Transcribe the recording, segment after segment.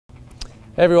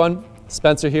Hey everyone,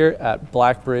 Spencer here at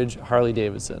Blackbridge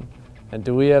Harley-Davidson, and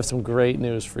do we have some great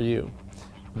news for you?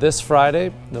 This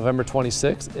Friday, November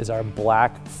 26th, is our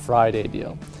Black Friday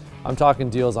deal. I'm talking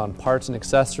deals on parts and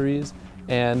accessories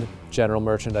and general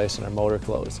merchandise in our motor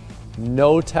clothes.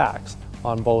 No tax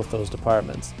on both those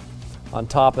departments. On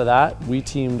top of that, we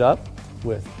teamed up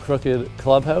with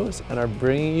Clubhouse and are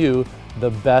bringing you the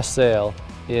best sale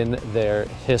in their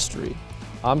history.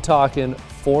 I'm talking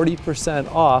 40%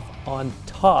 off on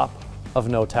top of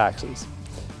no taxes.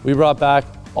 We brought back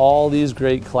all these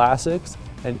great classics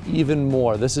and even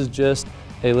more. This is just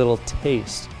a little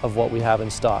taste of what we have in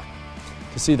stock.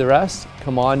 To see the rest,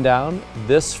 come on down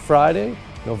this Friday,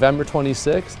 November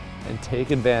 26th, and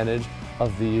take advantage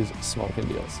of these smoking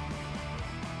deals.